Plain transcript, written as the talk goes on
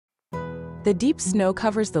The deep snow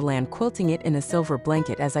covers the land, quilting it in a silver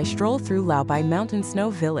blanket as I stroll through Laobai Mountain Snow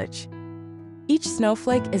Village. Each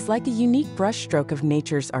snowflake is like a unique brushstroke of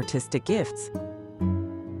nature's artistic gifts.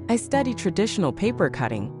 I study traditional paper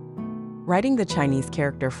cutting, writing the Chinese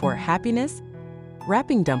character for happiness,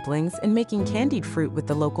 wrapping dumplings, and making candied fruit with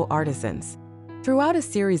the local artisans. Throughout a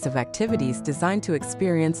series of activities designed to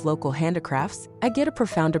experience local handicrafts, I get a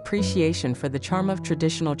profound appreciation for the charm of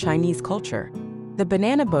traditional Chinese culture. The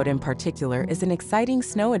banana boat in particular is an exciting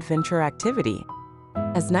snow adventure activity.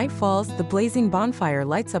 As night falls, the blazing bonfire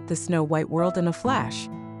lights up the snow-white world in a flash.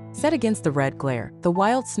 Set against the red glare, the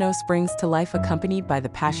wild snow springs to life, accompanied by the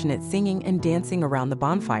passionate singing and dancing around the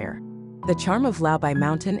bonfire. The charm of Laobai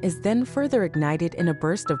Mountain is then further ignited in a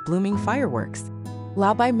burst of blooming fireworks.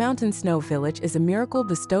 Laobai Mountain Snow Village is a miracle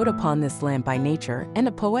bestowed upon this land by nature and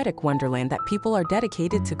a poetic wonderland that people are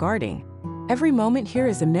dedicated to guarding. Every moment here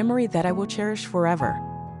is a memory that I will cherish forever.